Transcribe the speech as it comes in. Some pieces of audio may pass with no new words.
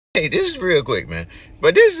Hey, this is real quick, man.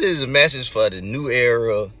 But this is a message for the new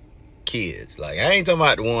era kids. Like, I ain't talking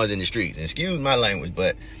about the ones in the streets. Excuse my language,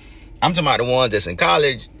 but I'm talking about the ones that's in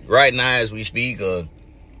college right now as we speak, or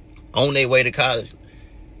on their way to college.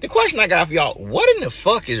 The question I got for y'all, what in the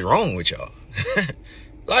fuck is wrong with y'all?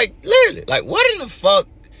 Like, literally, like, what in the fuck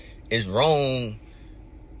is wrong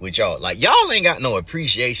with y'all? Like, y'all ain't got no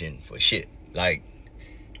appreciation for shit. Like,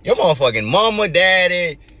 your motherfucking mama,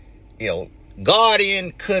 daddy,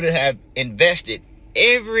 guardian could have invested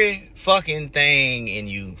every fucking thing in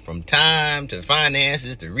you, from time to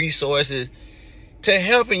finances to resources, to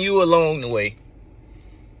helping you along the way.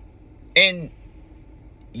 And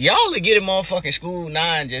y'all are getting motherfucking school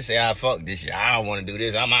now and just say, fuck this shit, I don't want to do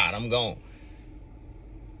this, I'm out, I'm gone.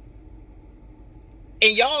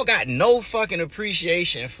 And y'all got no fucking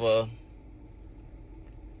appreciation for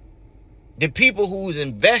the people who's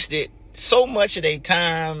invested so much of their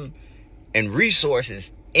time and resources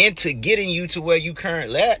into getting you to where you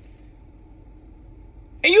currently at.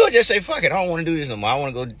 And you'll just say, fuck it, I don't want to do this no more, I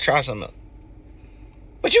want to go try something else.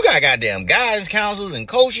 But you got goddamn guidance counselors and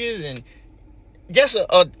coaches and just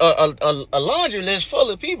a laundry list full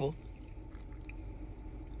of people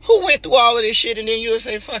who went through all of this shit, and then you'll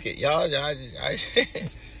say, fuck it, y'all.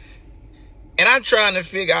 And I'm trying to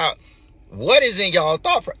figure out what is in y'all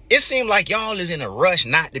thought process. It seems like y'all is in a rush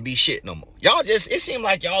not to be shit no more. It seems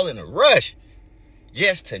like y'all in a rush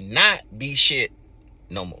just to not be shit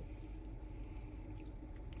no more.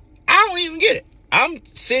 I don't even get it. I'm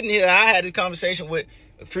sitting here, I had this conversation with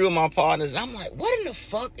a few of my partners, and I'm like, what in the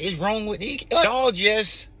fuck is wrong with these? Y'all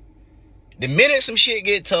just, the minute some shit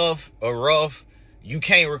get tough or rough, you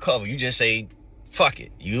can't recover. You just say, fuck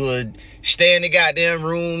it. You would stay in the goddamn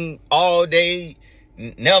room all day,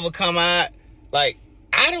 never come out. Like,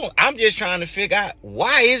 I'm just trying to figure out,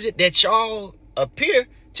 why is it that y'all appear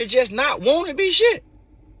to just not want to be shit?